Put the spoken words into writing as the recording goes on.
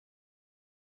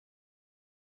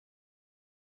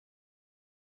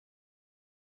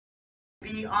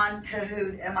be on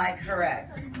Kahoot. Am I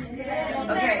correct?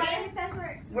 Okay.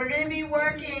 We're going to be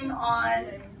working on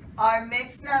our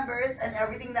mixed numbers and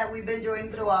everything that we've been doing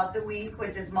throughout the week,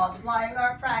 which is multiplying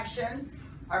our fractions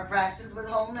with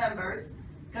whole numbers,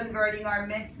 converting our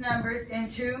mixed numbers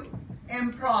into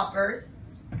impropers.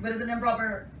 What is an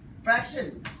improper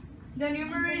fraction? The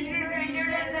numerator is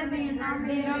greater than the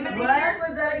denominator. What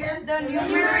was that again? The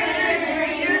numerator is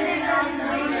greater than the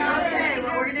denominator. Okay,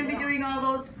 well we're going to be doing all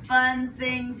those fun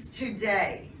things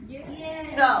today. Yay.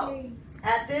 So,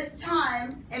 at this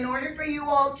time, in order for you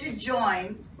all to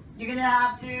join, you're going to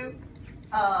have to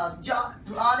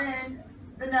plot in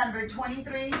the number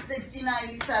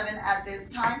 236097 at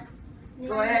this time.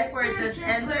 Go ahead where it says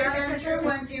enter.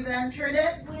 Once you've entered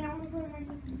it.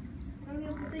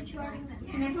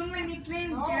 Can I put my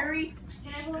nickname, Jerry?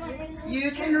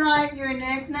 You can write your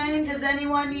nickname. Does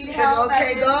anyone need help?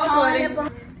 Okay, go ahead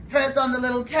and press on the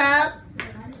little tab.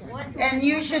 And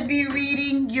you should be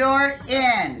reading your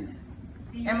in.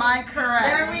 Am I correct?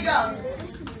 There we go.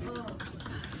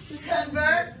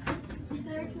 Convert.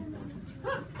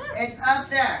 It's up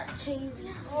there. Change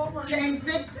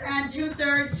 6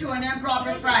 2/3 to an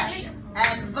improper fraction.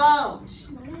 And vote.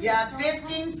 You have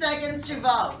 15 seconds to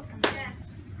vote.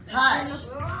 Hush.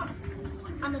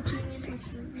 I'm a genius.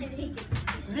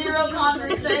 Zero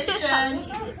conversation.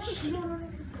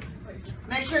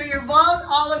 Make sure you vote,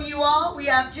 all of you all. We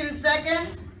have 2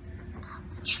 seconds.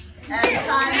 Yes. And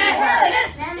time is up.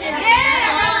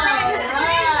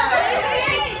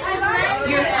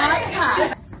 Your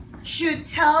iPad should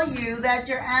tell you that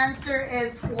your answer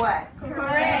is what?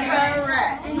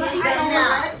 Correct. The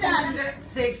correct answer.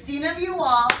 16 of you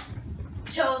all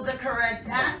chose the correct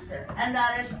answer, and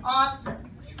that is awesome.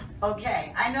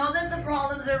 Okay, I know that the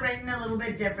problems are written a little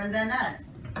bit different than us,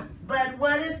 but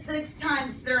what is 6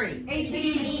 times 3?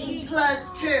 18.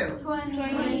 Plus 2?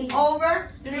 20. Over?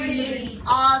 3.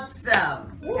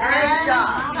 Awesome. Great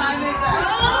job. Time is up.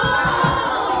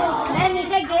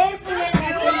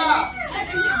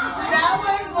 That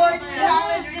was more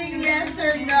challenging, yes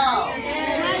or no?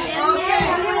 Okay.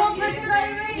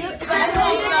 But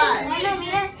hold on.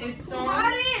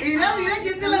 Mira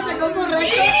quién se la sacó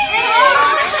correcto.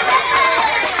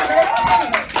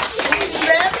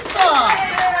 Perfecto.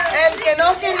 El que no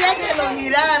quería que lo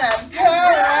miraran.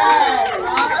 Correct.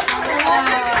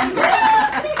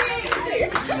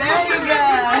 Very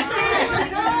good.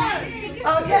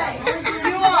 Okay,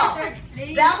 you all.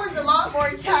 That was a lot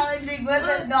more challenging, was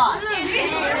it not?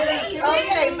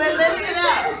 Okay, but listen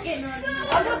up.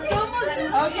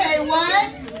 Okay,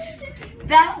 one.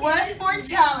 That was more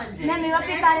challenging.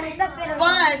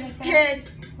 But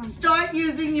kids, start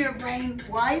using your brain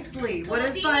wisely. What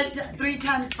is 3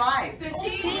 times 5?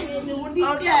 15.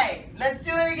 Okay, let's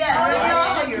do it again.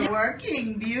 Oh, you're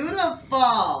working.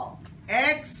 Beautiful.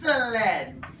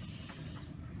 Excellent.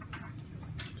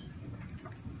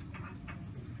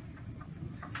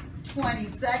 $20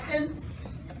 seconds.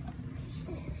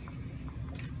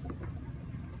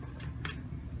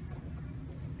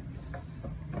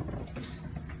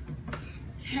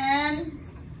 $10.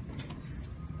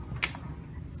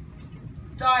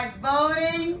 Start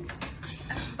voting.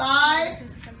 5.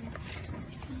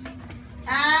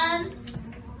 And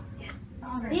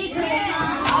okay.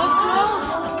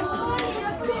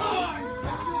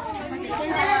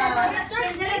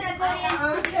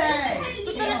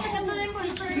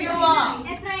 You all.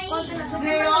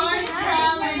 They are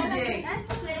challenging.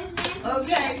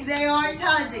 Okay, they are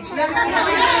challenging. Let me tell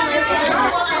you.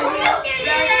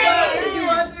 You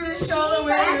want me to show the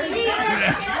way?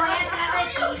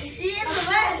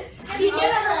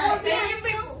 Okay.